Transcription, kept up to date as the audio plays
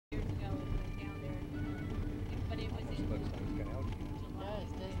looks like it's got algae in it. It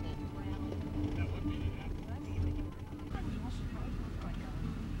does, doesn't it? That would be the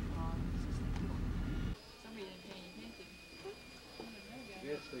Somebody didn't pay any attention.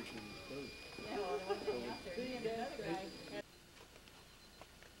 gas station is closed. Yeah, well, the one getting out there. There's another guy.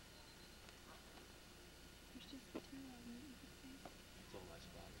 It's all nice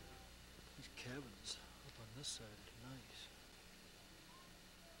spot. These cabins up on this side are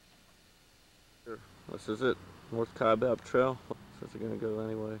nice. This is it, North Kaibab Trail. Says they're gonna go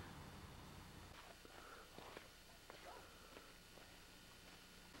anyway.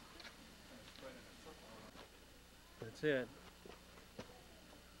 That's it.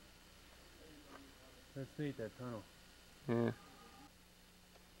 That's neat, that tunnel. Yeah.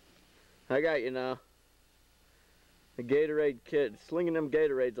 I got you now. The Gatorade kid, slinging them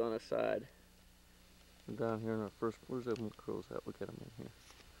Gatorades on the side. And down here in our first, where's that one crows at? Look at them in here.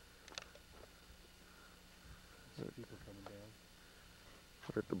 There's people coming down.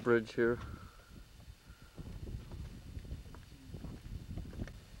 We're at the bridge here.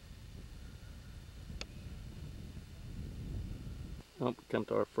 Oh, come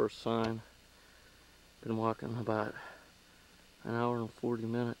to our first sign. Been walking about an hour and 40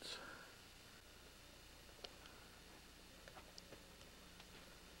 minutes.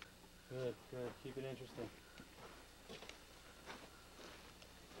 Good, good. Keep it interesting.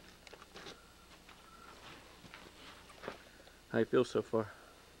 How you feel so far?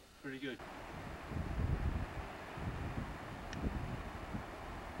 Pretty good.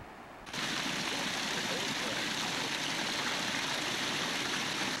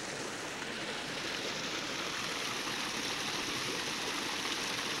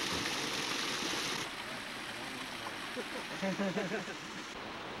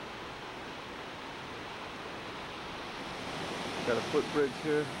 Got a footbridge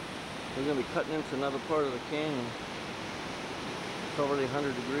here. We're going to be cutting into another part of the canyon. It's already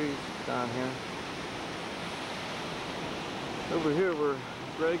 100 degrees down here. Over here where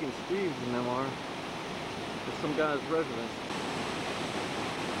Greg and Steve and them are, there's some guy's residence.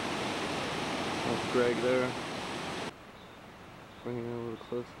 That's Greg there. Bringing it a little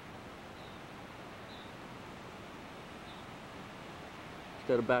closer. He's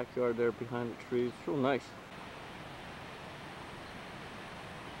got a backyard there behind the trees. It's real nice.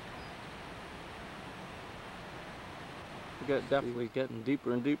 We got definitely getting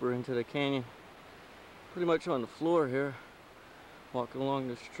deeper and deeper into the canyon. Pretty much on the floor here, walking along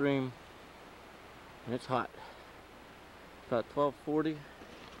the stream, and it's hot. About 12:40.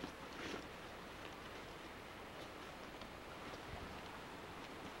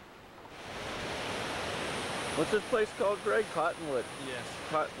 What's this place called, Greg? Cottonwood. Yes.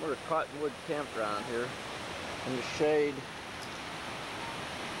 We're at Cottonwood Campground here in the shade.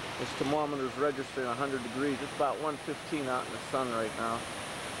 This thermometer's registering 100 degrees. It's about 1:15 out in the sun right now.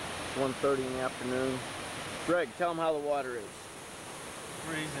 It's 1:30 in the afternoon. Greg, tell them how the water is.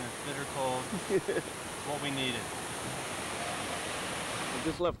 Freezing, it's bitter cold. What we needed. We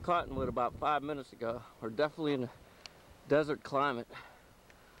just left Cottonwood about 5 minutes ago. We're definitely in the desert climate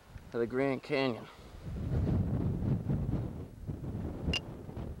of the Grand Canyon.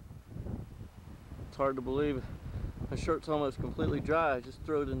 It's hard to believe. My shirt's almost completely dry. I just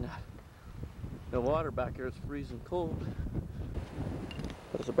threw it in the water back here. It's freezing cold.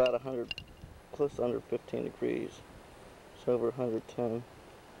 It's about 100, close to under 15 degrees. It's over 110.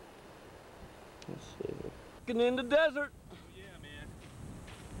 Let's see. Getting in the desert. Oh yeah, man.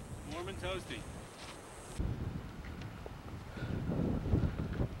 Warm and toasty.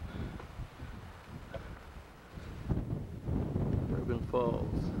 Urban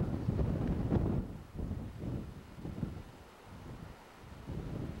Falls.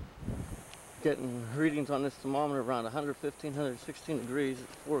 Getting readings on this thermometer around 115, 116 degrees at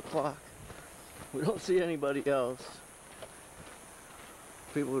 4 o'clock. We don't see anybody else.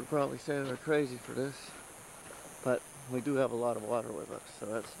 People would probably say we're crazy for this, but we do have a lot of water with us, so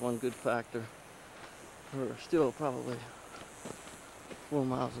that's one good factor. We're still probably 4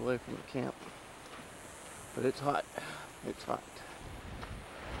 miles away from the camp, but it's hot. It's hot.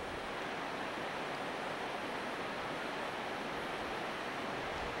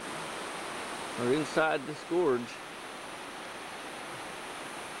 We're inside this gorge.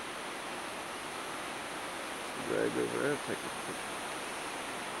 Greg over there, take a picture.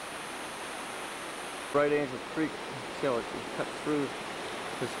 Bright Angel Creek, see how it cut through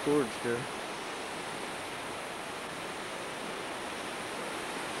this gorge here.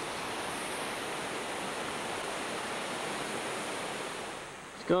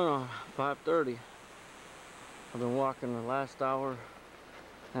 It's going on 5:30. I've been walking the last hour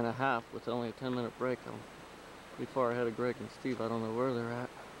and a half with only a 10-minute break. I'm pretty far ahead of Greg and Steve. I don't know where they're at,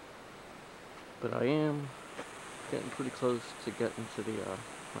 but I am getting pretty close to getting to the ranch.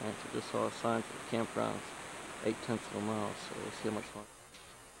 I just saw a sign for the campgrounds, 0.8 of a mile, so we'll see how much longer.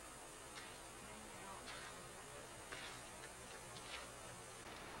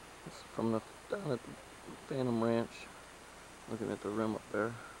 This is from down at the Phantom Ranch, looking at the rim up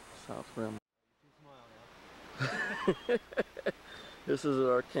there, south rim. This is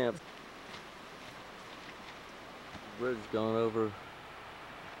our camp. Bridge going over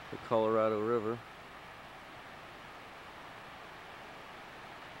the Colorado River.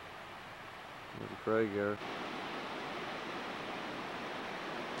 There's a graveyard.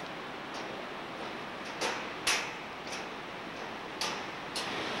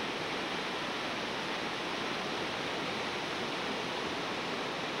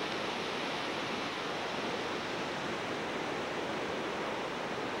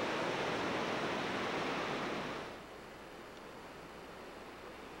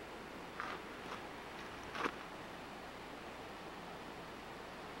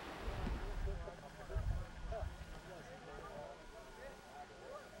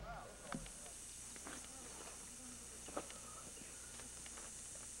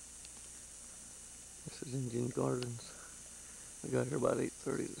 This is Indian Gardens. We got here about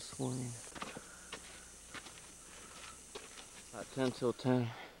 8:30 this morning. About 10 till 10.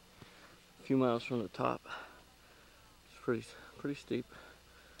 A few miles from the top. It's pretty steep.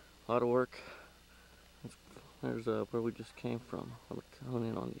 A lot of work. There's where we just came from. I'm coming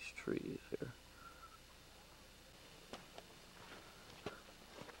in on these trees here.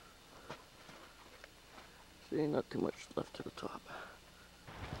 See, not too much left to the top.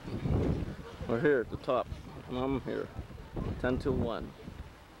 We're here at the top, and I'm here, 10 till 1.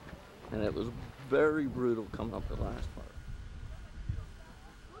 And it was very brutal coming up the last one.